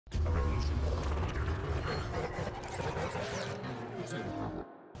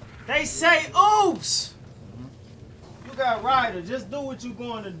They say, oops! You got Ryda, just do what you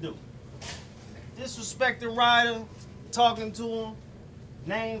going to do. Disrespecting Ryda, talking to him,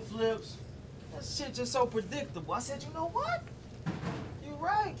 name flips. That shit just so predictable. I said, you know what? You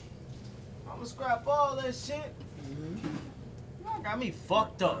right. I'ma scrap all that shit. Y'all got me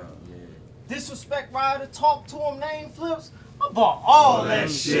fucked up. Disrespect Ryda, talk to him, name flips. I bought all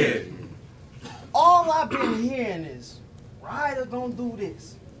that shit. All I've been hearing is, Ryda gonna do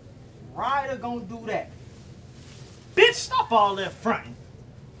this. Ryda gonna do that. Bitch, stop all that fronting.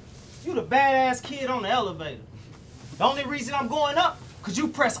 You the badass kid on the elevator. The only reason I'm going up, cause you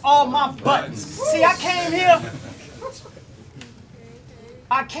press all my buttons. See, I came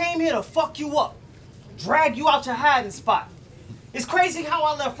here to fuck you up. Drag you out your hiding spot. It's crazy how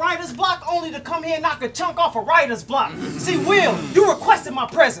I left Ryda's block only to come here and knock a chunk off of Ryda's block. See, Will, you requested my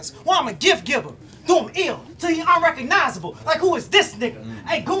presence. Well, I'm a gift giver. Do him ill, till he unrecognizable. Like, who is this nigga?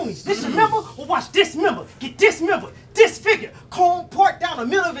 Hey, Goonies, this your member? Well, watch this member. Get dismembered, disfigured. Comb part down the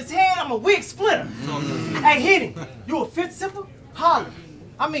middle of his head, I'm a wig splitter. Hey, hit him. You a fifth sipper? Holler.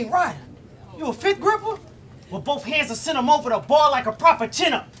 I mean, Ryda. You a fifth gripper? With both hands and send him over the bar like a proper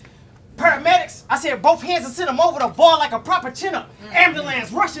chin-up. Paramedics, I said both hands and send him over the bar like a proper chin-up.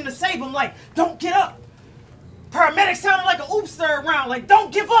 Ambulance rushing to save him like, don't get up. Paramedics sounded like an oops third round, like,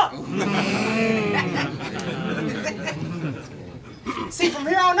 don't give up. See, from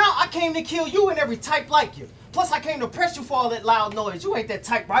here on out, I came to kill you and every type like you. Plus, I came to press you for all that loud noise. You ain't that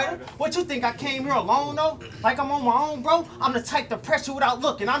type, Ryda. What, you think I came here alone, though? Like I'm on my own, bro? I'm the type to press you without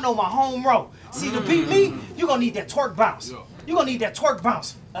looking. I know my home row. See, to beat me, you gonna need that torque bounce. You gonna need that torque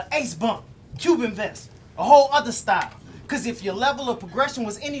bounce, an ace bump, Cuban vest, a whole other style. Cause if your level of progression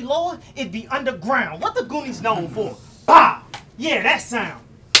was any lower, it'd be underground. What the Goonies known for? Bah! Yeah, that sound.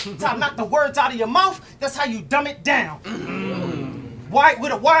 Top knock the words out of your mouth, that's how you dumb it down.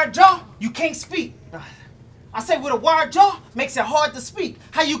 With a wired jaw, you can't speak. I say with a wired jaw, makes it hard to speak.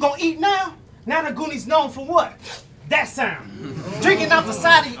 How you gonna eat now? Now the Goonies known for what? That sound. Drinking out the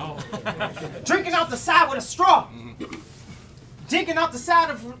side with a straw. Drinking out the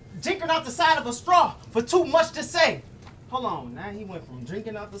side of a straw for too much to say. Hold on, now he went from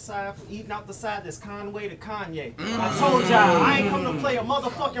drinking out the side, from eating out the side, that's Conway to Kanye. I told y'all, I ain't come to play a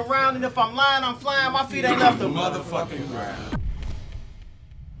motherfucking round, and if I'm lying, I'm flying, my feet ain't left the motherfucking ground.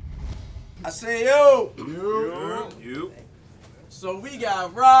 I say, yo. You. So we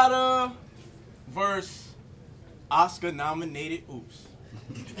got Ryda versus Oscar-nominated Oops.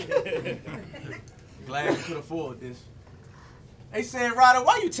 Glad you could afford this. They said, Ryda,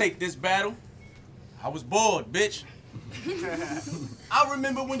 why you take this battle? I was bored, bitch. I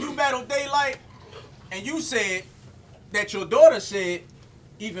remember when you battled Daylight, and you said that your daughter said,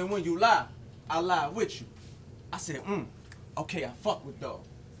 even when you lie, I lie with you. I said, okay, I fuck with dog.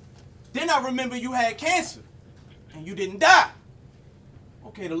 Then I remember you had cancer, and you didn't die.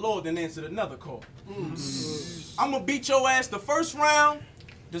 Okay, the Lord then answered another call. I'm gonna beat your ass the first round,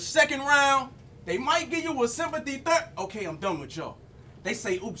 the second round, they might give you a sympathy third. Okay, I'm done with y'all. They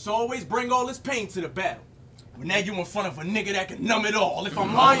say, oops, always bring all this pain to the battle. But now you in front of a nigga that can numb it all. If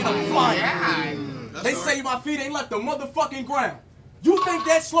I'm lying, I'm flying. They say my feet ain't left the motherfucking ground. You think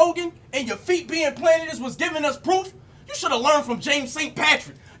that slogan and your feet being planted is what's giving us proof? You should have learned from James St.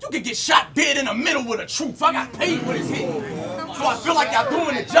 Patrick. You could get shot dead in the middle with the truth. I got paid for this hit. So I feel like y'all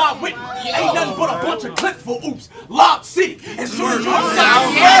doing the job with me. Ain't nothing but a bunch of clips for Oops. Lob City. As soon as you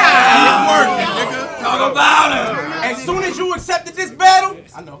talk about it. As soon as you accepted this battle,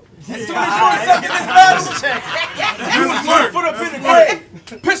 I know. As soon as you accepted this battle, you was 1 foot up in the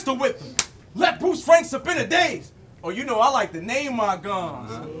grave. Pistol whip him. Let Bruce Franks up in the days. Oh, you know I like to name my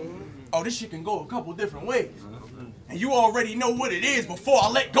guns. Oh, this shit can go a couple different ways. And you already know what it is before I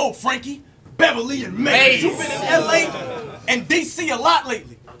let go, Frankie. Beverly and Maze. You've been in LA and DC a lot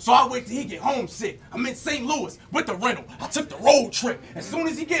lately. So I wait till he get homesick. I'm in St. Louis with the rental. I took the road trip. As soon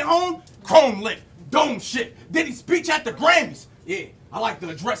as he get home, chrome lift, dome shit. Did he speech at the Grammys? Yeah, I like to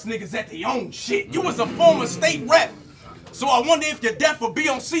address niggas at their own shit. You was a former state rep. So I wonder if your death will be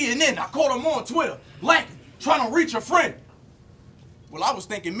on CNN. I caught him on Twitter, lacking, trying to reach a friend. Well, I was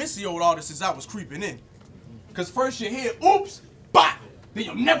thinking Missy old artists as I was creeping in. Cause first you hear oops, bop, then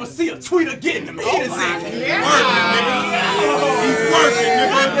you'll never see a tweet again. Them heaters in.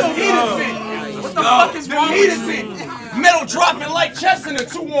 What the fuck is wrong with him? Metal dropping like chess in a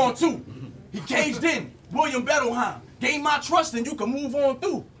 2-on-2. He caged in. William Bettelheim. Gained my trust and you can move on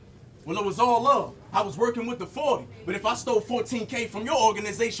through. Well, it was all love. I was working with the 40. But if I stole 14K from your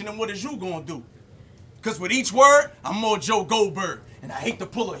organization, then what is you gonna do? Cause with each word, I'm more Joe Goldberg. And I hate to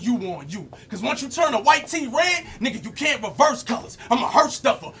pull a you on you. Cause once you turn a white tee red, nigga, you can't reverse colors. I'm a hurt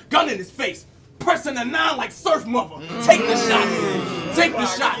stuffer, gun in his face. Pressing the 9 like Surf Mother. Take the shot. Take the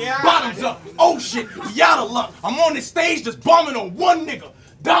shot. Bottoms up. Oh shit, you out of luck. I'm on this stage just bombing on one nigga.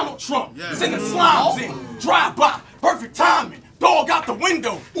 Donald Trump. Sending slimes in. Drive by. Perfect timing. Dog out the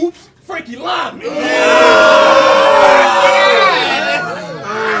window. Oops. Frankie Lyman. Yo,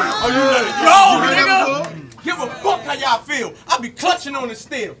 nigga. Give a fuck how y'all feel. I be clutching on the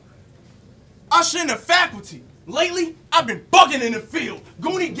steel. Usher in the faculty. Lately, I've been bugging in the field.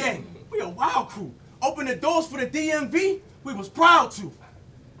 Goonie gang. We a wild crew. Open the doors for the DMV, we was proud to.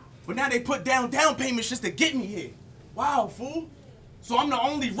 But now they put down payments just to get me here. Wow, fool. So I'm the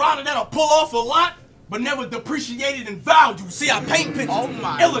only rider that'll pull off a lot, but never depreciated in value. See, I paint pictures,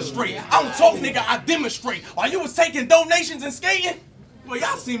 illustrate. I don't talk, nigga, I demonstrate. While you was taking donations and skating, well,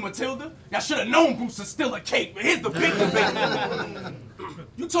 y'all seen Matilda. Y'all should have known Bruce is still a cake, but here's the big debate.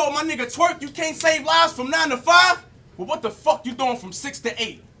 You told my nigga Twerk you can't save lives from 9 to 5? Well, what the fuck you doing from 6 to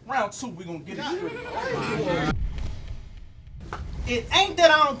 8? Round 2, we gonna get it straight. It ain't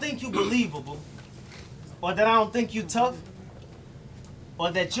that I don't think you believable, or that I don't think you tough, or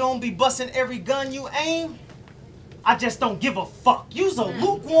that you don't be busting every gun you aim. I just don't give a fuck. You's a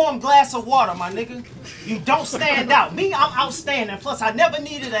lukewarm glass of water, my nigga. You don't stand out. Me, I'm outstanding. Plus, I never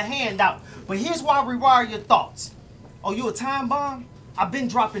needed a handout. But here's why I rewire your thoughts. Oh, you a time bomb? I've been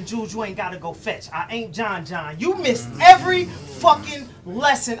dropping jewels you ain't gotta go fetch. I ain't John John. You missed every fucking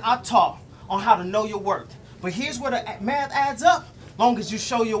lesson I taught on how to know your worth. But here's where the math adds up, long as you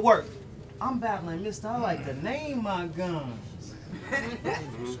show your worth. I'm battling Mr. I like to name my guns.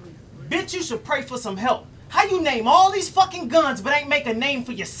 Bitch, you should pray for some help. How you name all these fucking guns but ain't make a name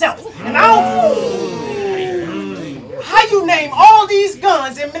for yourself? And I don't... How you name all these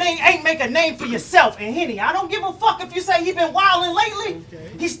guns and ain't make a name for yourself? And Henny, I don't give a fuck if you say he been wildin' lately.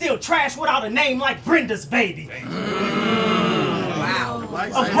 Okay. He's still trash without a name like Brenda's baby. Wow.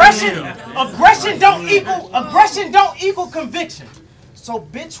 Aggression don't equal conviction. So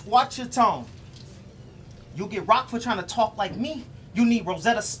bitch, watch your tone. You get rocked for trying to talk like me. You need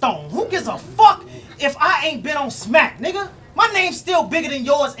Rosetta Stone. Who gives a fuck if I ain't been on smack, nigga? My name's still bigger than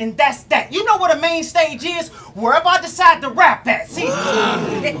yours, and that's that. You know what a main stage is? Wherever I decide to rap at. See,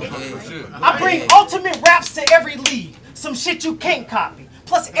 I bring ultimate raps to every league. Some shit you can't copy.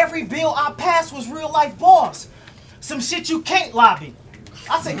 Plus, every bill I passed was real life bars. Some shit you can't lobby.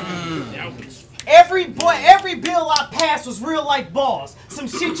 I say, every bill I passed was real life bars. Some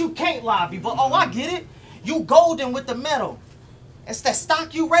shit you can't lobby. But oh, I get it. You golden with the metal. It's that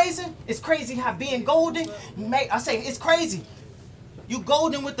stock you raising. It's crazy how being golden, it's crazy. You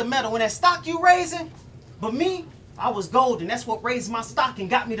golden with the metal. And that stock you raising, but me, I was golden. That's what raised my stock and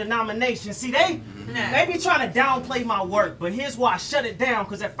got me the nomination. See, they be trying to downplay my work, but here's why I shut it down.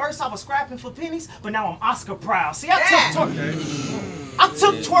 Because at first I was scrapping for pennies, but now I'm Oscar proud. See, I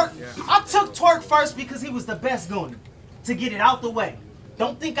took Twerk first because he was the best going to get it out the way.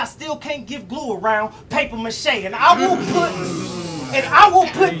 Don't think I still can't give glue around paper mache, and I will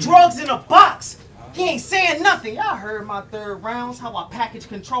put drugs in a box. He ain't saying nothing. Y'all heard my third rounds, how I package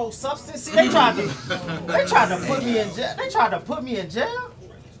controlled substance. See, they tried to put me in jail. They tried to put me in jail.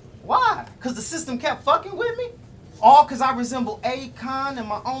 Why? Cause the system kept fucking with me. All cause I resemble Akon, and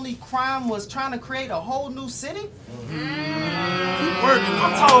my only crime was trying to create a whole new city.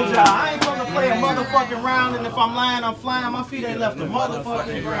 I told y'all, I ain't gonna play a motherfucking round, and if I'm lying, I'm flying. My feet ain't left the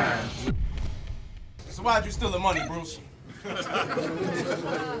motherfucking ground. So why'd you steal the money, Bruce?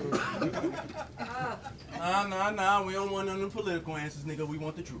 Nah, we don't want none of the political answers, nigga. We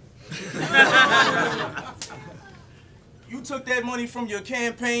want the truth. You took that money from your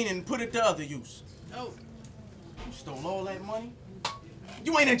campaign and put it to other use. Oh. You stole all that money?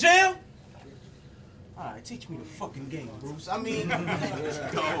 You ain't in jail? Alright, teach me the fucking game, Bruce. I mean,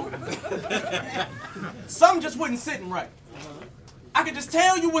 something just wasn't sitting right. I could just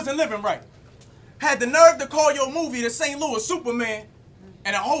tell you wasn't living right. Had the nerve to call your movie the St. Louis Superman,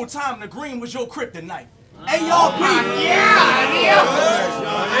 and the whole time the green was your kryptonite. ARP!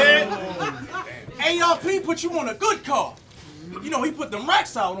 ARP put you on a good car. You know, he put them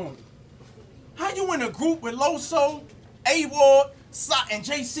racks out on you. How you in a group with Loso, A-Ward, and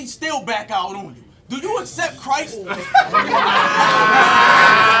JC still back out on you? Do you accept Christ?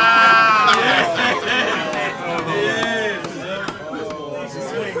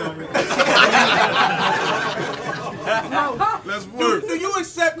 Let's work. Do you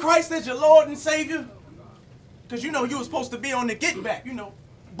accept Christ as your Lord and Savior? Because you know you were supposed to be on the get back, you know,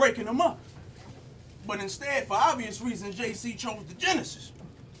 breaking them up. But instead, for obvious reasons, JC chose the Genesis.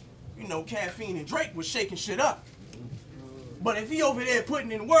 you know, Caffeine and Drake was shaking shit up. But if he over there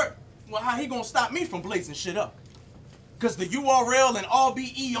putting in work, well, how he gonna stop me from blazing shit up? Cause the URL and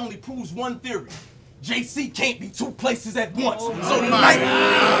RBE only proves one theory. JC can't be two places at once. So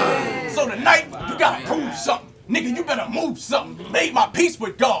tonight, you gotta prove something. Nigga, you better move something. Made my peace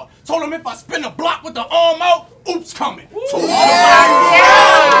with God. Told him if I spin a block with the arm out, oops coming.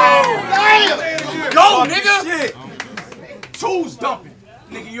 Go, nigga! Tools dumping.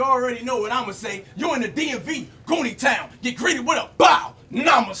 Nigga, you already know what I'ma say. You in the DMV, Goonie Town. Get greeted with a bow.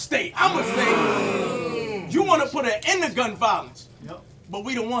 Namaste. I'ma say, you wanna put an end to gun violence. But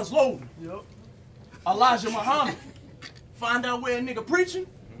we the ones loading. Elijah Muhammad. Find out where a nigga preaching,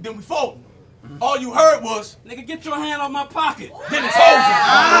 then we folding. All you heard was, nigga, get your hand off my pocket. Then it's over.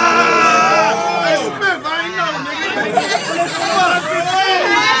 Hey, Smith, I ain't know, nigga.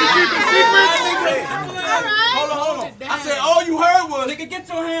 Hold on. I said, all you heard was, nigga, get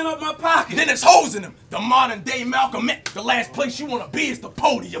your hand off my pocket. Then it's hoes in them. The modern day Malcolm X. The last place you want to be is the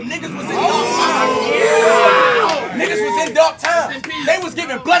podium. Niggas was in dark time. Niggas was in dark time. They was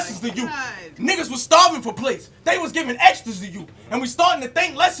giving blessings to you. Niggas was starving for plates. They was giving extras to you. And we starting to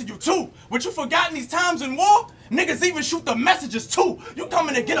think less of you too. What you forgot in these times in war? Niggas even shoot the messages too. You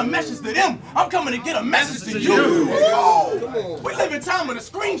coming to get a message to them. I'm coming to get a message to you. We live in time with a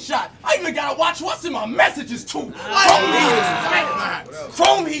screenshot. I even gotta watch what's in my messages too.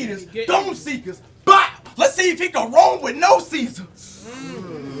 Chrome heaters, dome seekers, bop. Let's see if he can roam with no Caesar.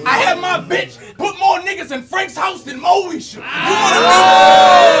 I had my bitch put more niggas in Frank's house than Moesha.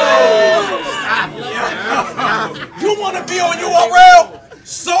 You wanna be on URL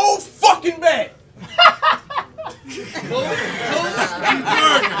so fucking bad.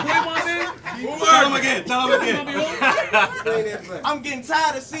 Tell him again. I'm getting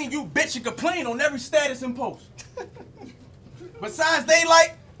tired of seeing you bitch and complain on every status and post. Besides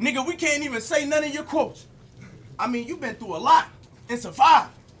daylight, nigga, we can't even say none of your quotes. I mean, you've been through a lot and survived.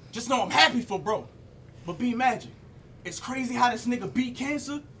 Just know I'm happy for bro. But be magic. It's crazy how this nigga beat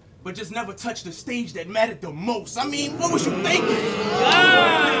cancer, but just never touched the stage that mattered the most. I mean, what was you thinking?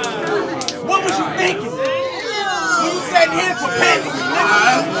 What was you thinking? When you sat here prepared for me, nigga.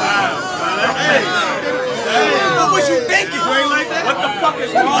 What was you thinking? What the fuck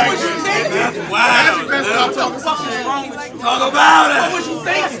is wrong? What was you thinking? What the fuck is wrong with you? Talk about it. What was you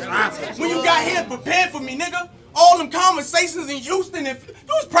thinking? When you got here prepared for me, nigga? All them conversations in Houston, if you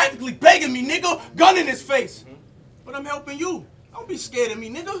was practically begging me, nigga, gun in his face. But I'm helping you. Don't be scared of me,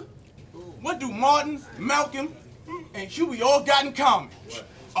 nigga. What do Martin, Malcolm, and Huey all got in common?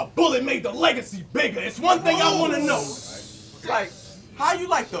 A bullet made the legacy bigger. It's one thing I want to know. Like, how you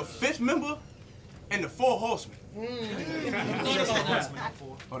like the fifth member and the four horsemen?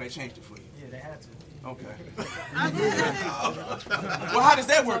 Oh, they changed it for you. Yeah, they had to. Okay. Well, how does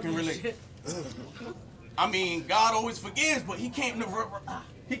that work in religion? I mean, God always forgives, but he can't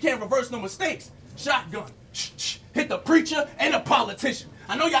reverse no mistakes. Shotgun, hit the preacher and the politician.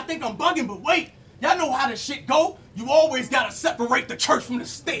 I know y'all think I'm bugging, but wait. Y'all know how this shit go. You always gotta separate the church from the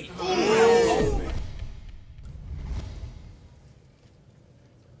state.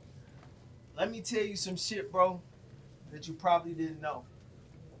 Let me tell you some shit, bro, that you probably didn't know.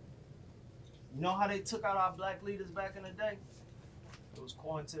 You know how they took out our black leaders back in the day? It was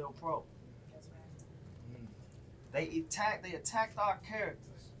COINTELPRO. They attacked our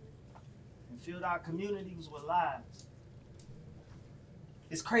characters and filled our communities with lies.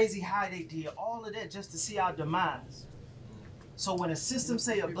 It's crazy how they did all of that just to see our demise. So when a system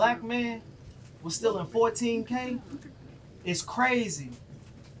say a black man was still in 14K, it's crazy.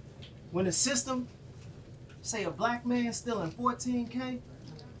 When the system say a black man still in 14K,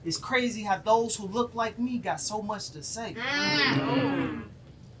 it's crazy how those who look like me got so much to say.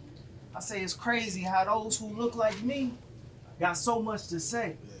 I say it's crazy how those who look like me got so much to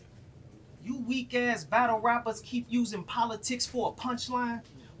say. You weak ass battle rappers keep using politics for a punchline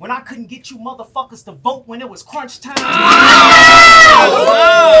when I couldn't get you motherfuckers to vote when it was crunch time.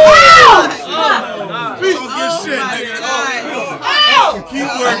 We don't get shit, nigga. Keep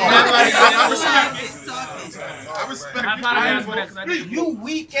working. I respect it.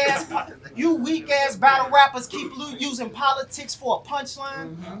 You weak ass battle rappers keep using politics for a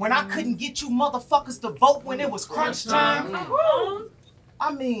punchline when I couldn't get you motherfuckers to vote when it was crunch time.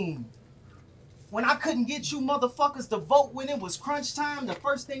 I mean, when I couldn't get you motherfuckers to vote when it was crunch time, the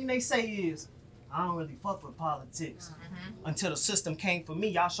first thing they say is, I don't really fuck with politics. Until the system came for me,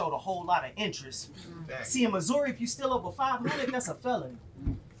 y'all showed a whole lot of interest. See, in Missouri, if you steal over 500, that's a felony.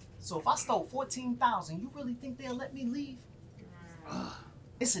 So if I stole 14,000, you really think they'll let me leave?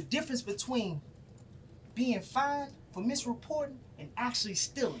 It's a difference between being fined for misreporting and actually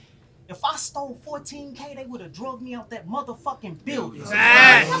stealing. If I stole 14K, they would have drugged me out that motherfucking building.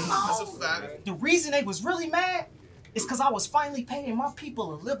 That's a fact. The reason they was really mad is because I was finally paying my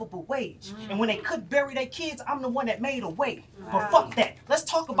people a livable wage. And when they couldn't bury their kids, I'm the one that made a way. But fuck that. Let's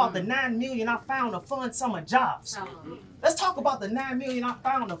talk about the 9 million I found to fund summer jobs. Let's talk about the 9 million I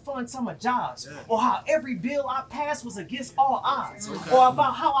found to fund summer jobs. Or how every bill I passed was against all odds. Or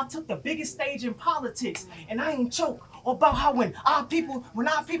about how I took the biggest stage in politics and I ain't choke. Or about how when our people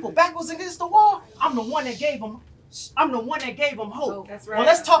back was against the wall, I'm the one that gave them hope. That's right. Well,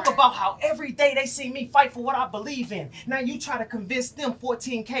 let's talk about how every day they see me fight for what I believe in. Now you try to convince them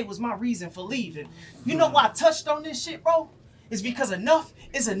 14K was my reason for leaving. You know why I touched on this shit, bro? It's because enough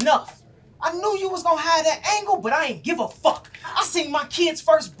is enough. I knew you was gonna have that angle, but I ain't give a fuck. I seen my kid's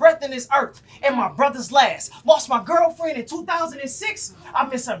first breath in this earth and my brother's last. Lost my girlfriend in 2006. I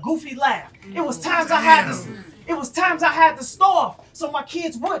miss her goofy laugh. It was times I had to starve so my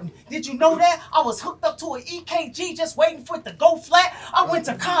kids wouldn't. Did you know that? I was hooked up to an EKG just waiting for it to go flat. I went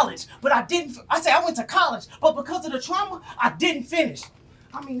to college, but I didn't. I went to college, but because of the trauma, I didn't finish.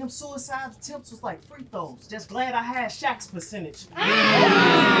 I mean, them suicide attempts was like free throws. Just glad I had Shaq's percentage.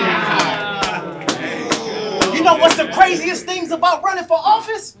 You know what's the craziest things about running for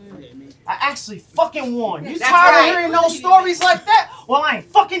office? I actually fucking won. You tired of hearing those stories like that? Well, I ain't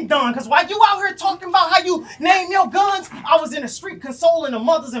fucking done, because while you out here talking about how you name your guns, I was in the street consoling the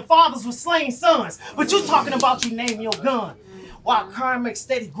mothers and fathers with slain sons. But you talking about you name your gun. While crime makes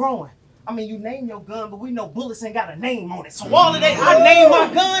steady growing. I mean, you name your gun, but we know bullets ain't got a name on it. So all of that, I name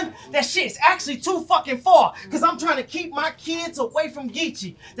my gun, that shit's actually too fucking far. Because I'm trying to keep my kids away from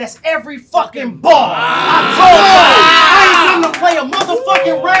Geechee. That's every fucking bar. I told you, I ain't gonna play a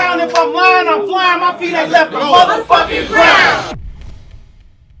motherfucking round. If I'm lying, I'm flying. My feet ain't left the motherfucking ground.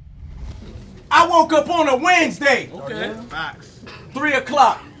 I woke up on a Wednesday. Okay. Facts. 3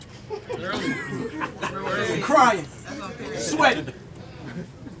 o'clock. Early. Crying. Sweating.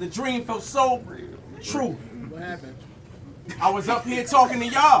 The dream felt so true. What happened? I was up here talking to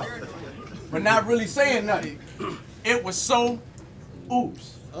y'all, but not really saying nothing. It was so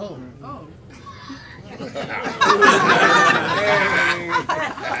oops. Oh.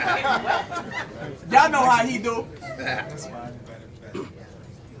 Y'all know how he do.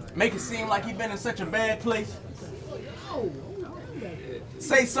 Make it seem like he been in such a bad place.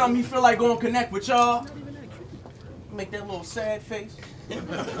 Say something he feel like gonna connect with y'all. Make that little sad face.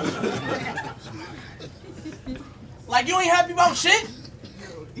 Like you ain't happy about shit?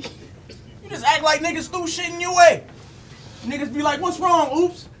 You just act like niggas threw shit in your way. Niggas be like, what's wrong,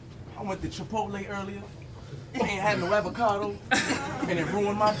 oops? I went to Chipotle earlier. Ain't had no avocado. And it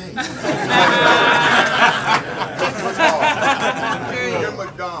ruined my day.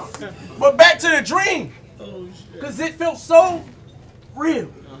 But back to the dream. Cause it felt so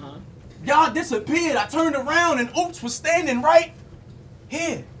real. Y'all disappeared. I turned around and Oops was standing right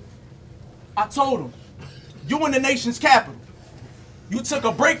here. I told him, you in the nation's capital. You took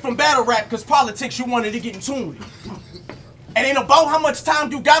a break from battle rap because politics you wanted to get in tune with. It ain't about how much time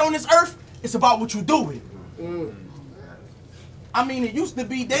you got on this earth, it's about what you do with it. I mean, it used to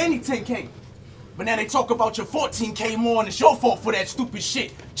be Danny 10K, but now they talk about your 14K more and it's your fault for that stupid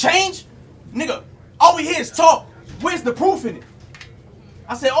shit. Change? Nigga, all we hear is talk. Where's the proof in it?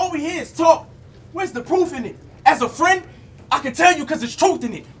 I said, all we hear is talk. Where's the proof in it? As a friend, I can tell you because there's truth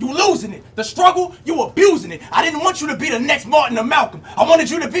in it. You losing it. The struggle, you abusing it. I didn't want you to be the next Martin or Malcolm. I wanted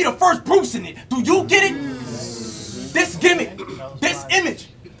you to be the first Bruce in it. Do you get it? This gimmick, this image,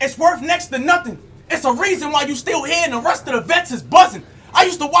 it's worth next to nothing. It's a reason why you still here and the rest of the vets is buzzing. I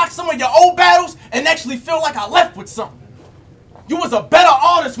used to watch some of your old battles and actually feel like I left with something. You was a better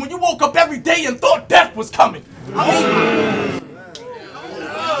artist when you woke up every day and thought death was coming. I mean,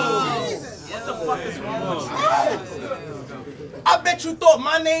 what the fuck is wrong with you? I bet you thought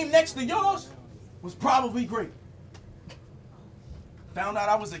my name next to yours was probably great. Found out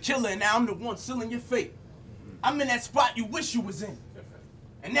I was a killer and now I'm the one sealing your fate. I'm in that spot you wish you was in.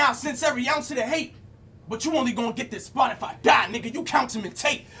 And now since every ounce of the hate, but you only gonna get this spot if I die, nigga. You count him and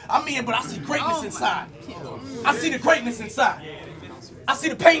tape. I mean, but I see greatness inside. I see the greatness inside. I see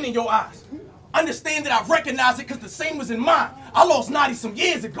the pain in your eyes. Understand that I recognize it because the same was in mine. I lost 90 some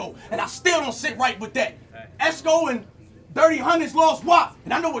years ago, and I still don't sit right with that. Esco and Dirty Hunters lost WAP,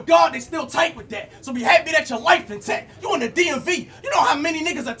 and I know with God they still tight with that. So be happy that your life intact. You in the DMV. You know how many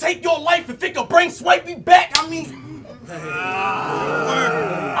niggas will take your life if it could bring Swipey back? I mean,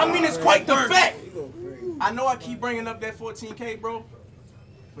 it's quite the fact. I know I keep bringing up that 14K, bro,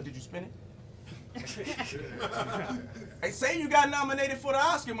 but did you spend it? Hey, say you got nominated for the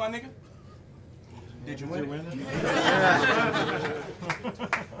Oscar, my nigga. Did you win it?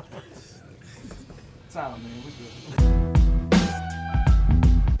 time, man. We good.